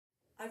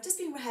I've just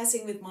been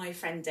rehearsing with my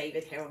friend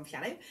David here on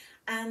piano,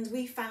 and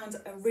we found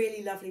a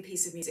really lovely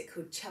piece of music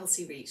called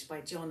Chelsea Reach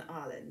by John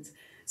Ireland.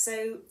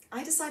 So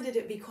I decided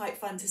it'd be quite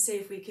fun to see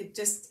if we could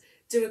just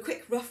do a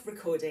quick rough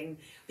recording,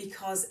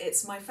 because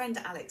it's my friend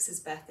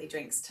Alex's birthday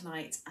drinks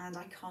tonight and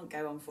I can't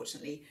go,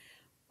 unfortunately.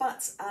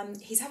 But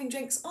he's having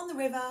drinks on the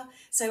river,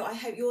 so I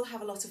hope you'll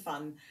have a lot of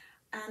fun.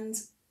 And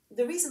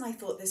the reason I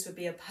thought this would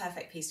be a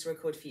perfect piece to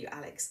record for you,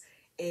 Alex,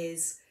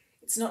 is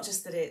it's not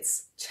just that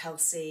it's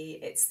Chelsea,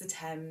 it's the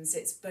Thames,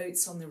 it's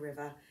boats on the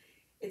river.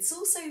 It's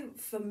also,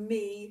 for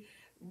me,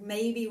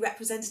 maybe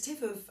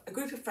representative of a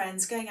group of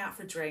friends going out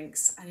for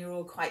drinks, and you're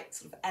all quite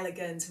sort of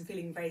elegant and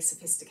feeling very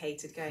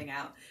sophisticated going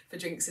out for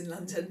drinks in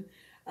London.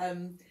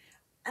 And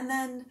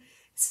then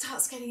it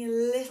starts getting a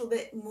little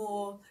bit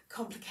more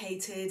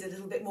complicated, a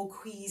little bit more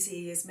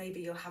queasy, as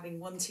maybe you're having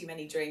one too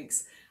many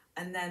drinks.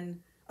 And then,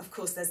 of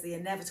course, there's the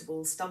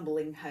inevitable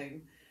stumbling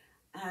home.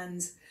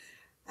 And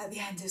at the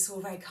end, it's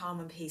all very calm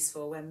and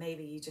peaceful, when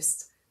maybe you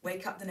just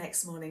wake up the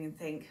next morning and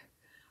think,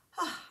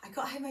 I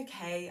got home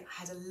okay,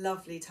 I had a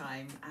lovely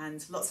time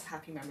and lots of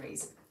happy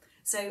memories.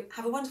 So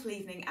have a wonderful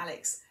evening,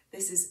 Alex.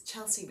 This is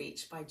Chelsea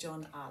Reach by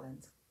John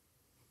Ireland.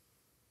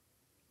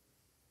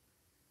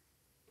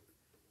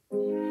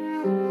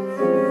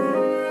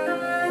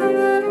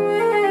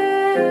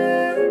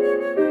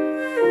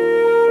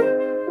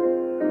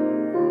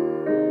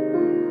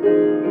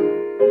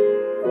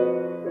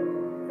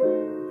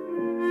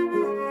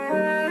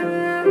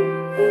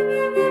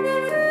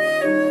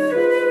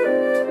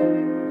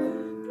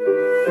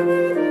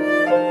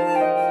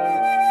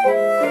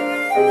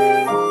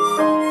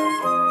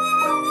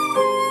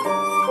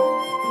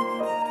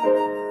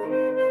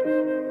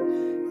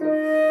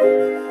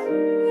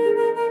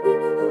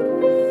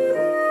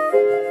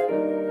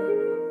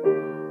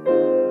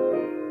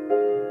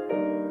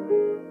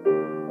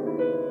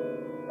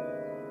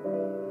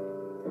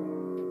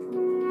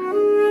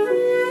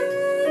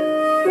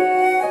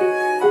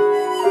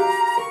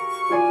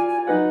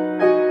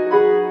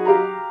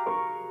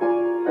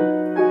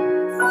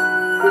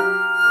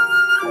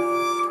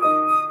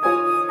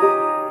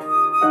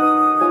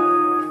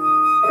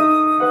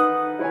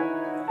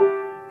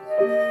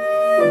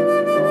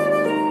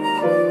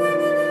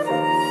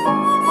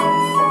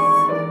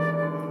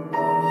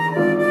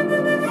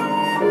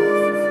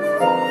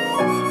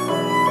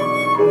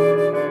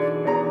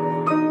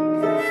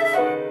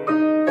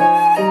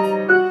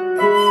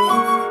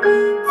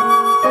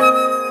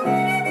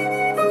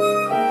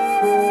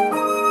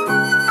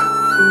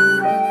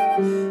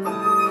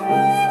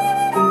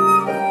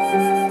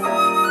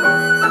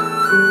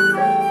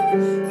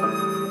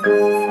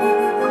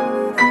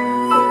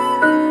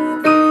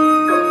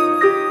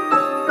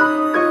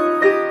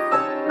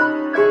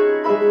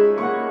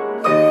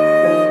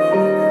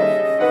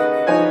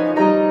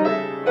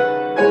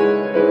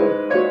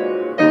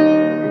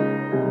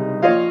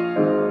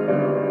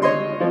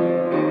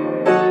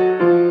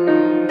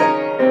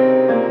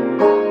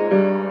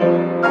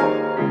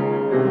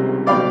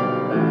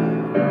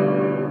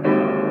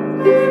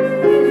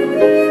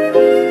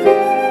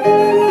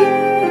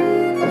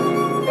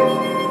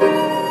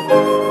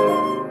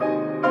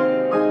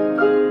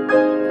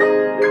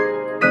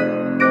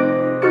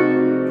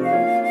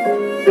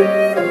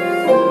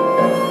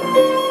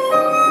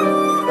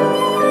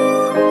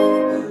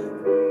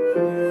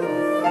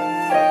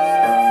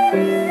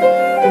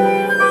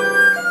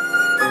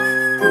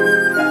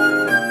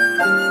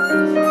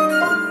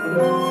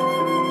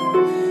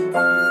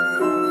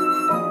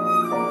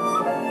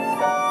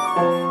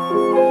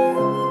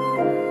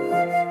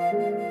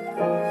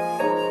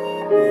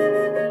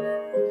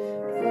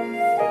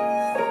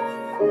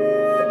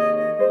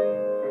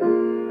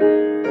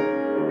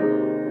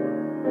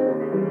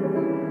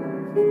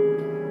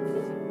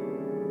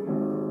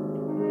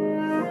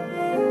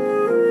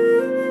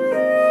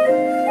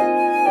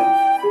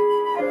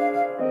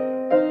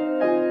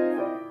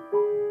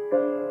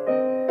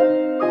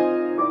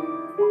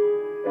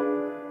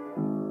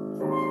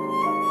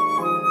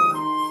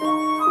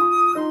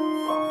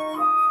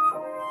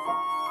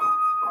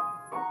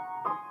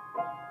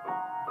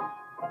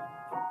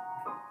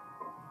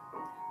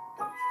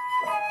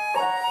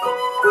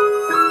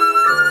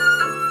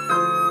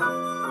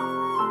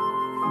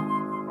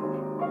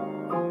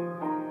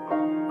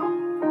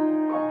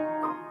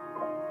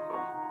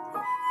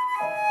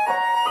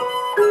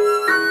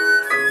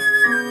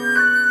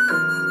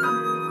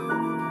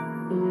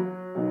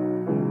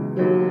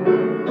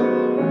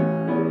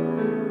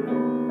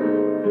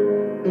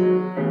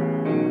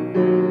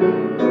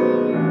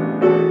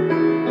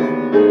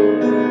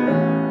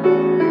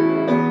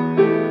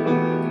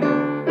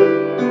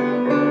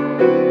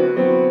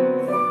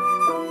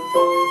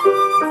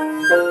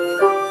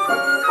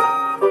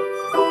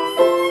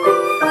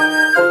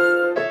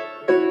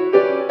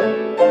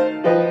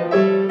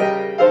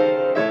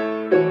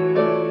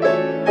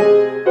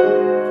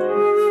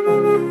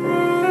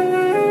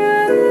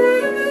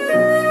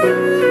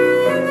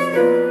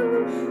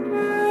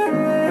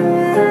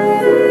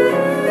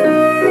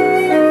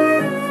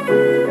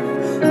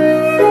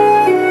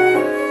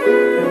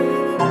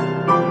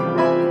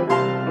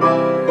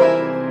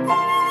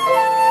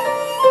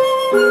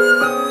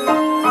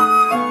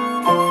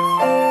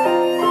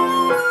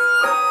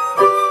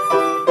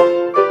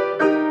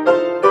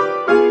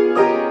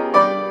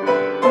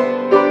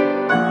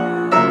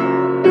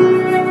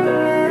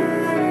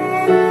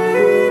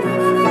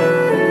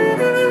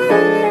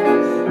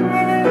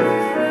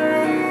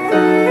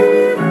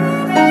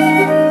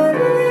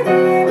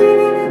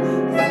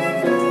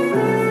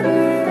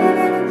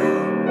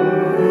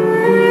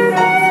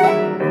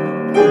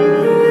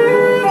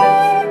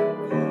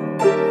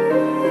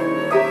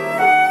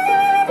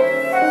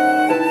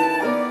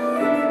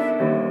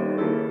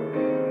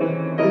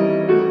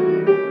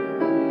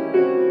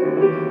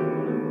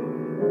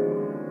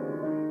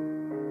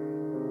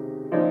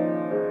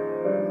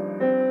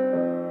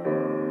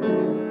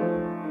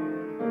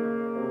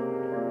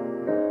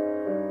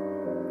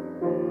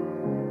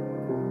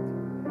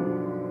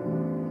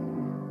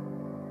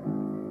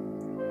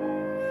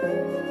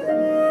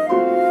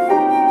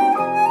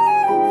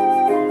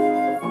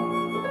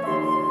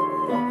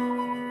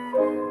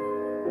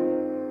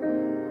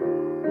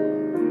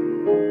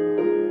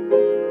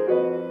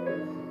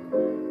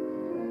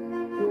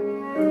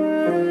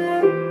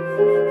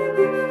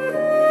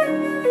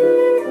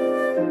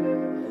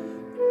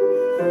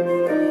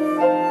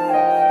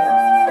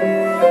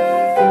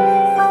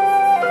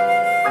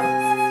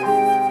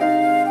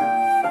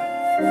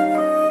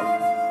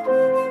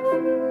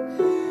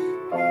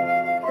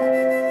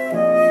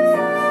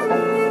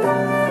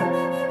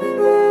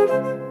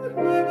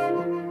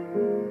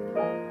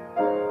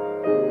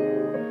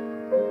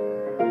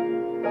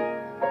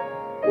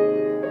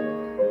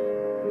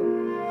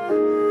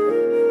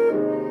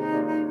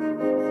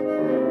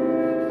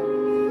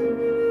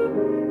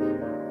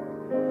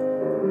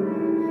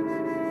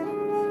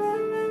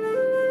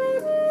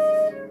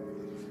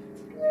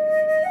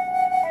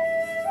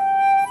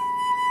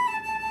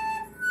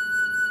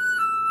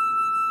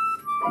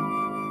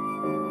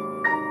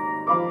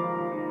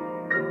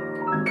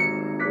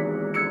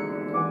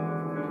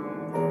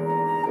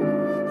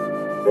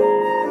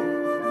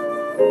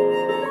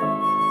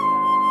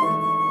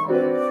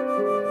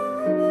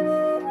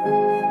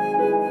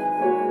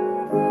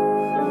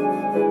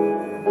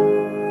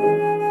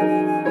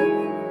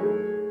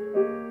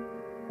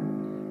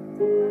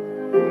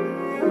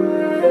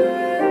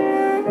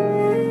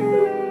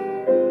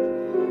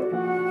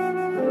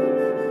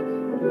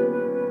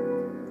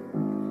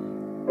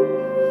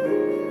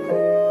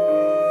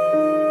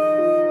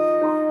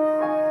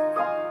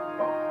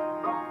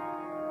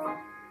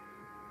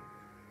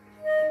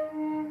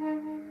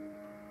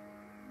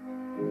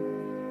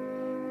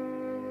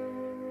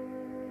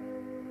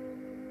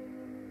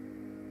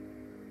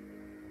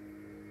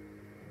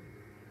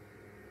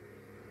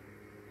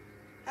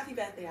 Happy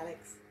birthday,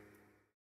 Alex.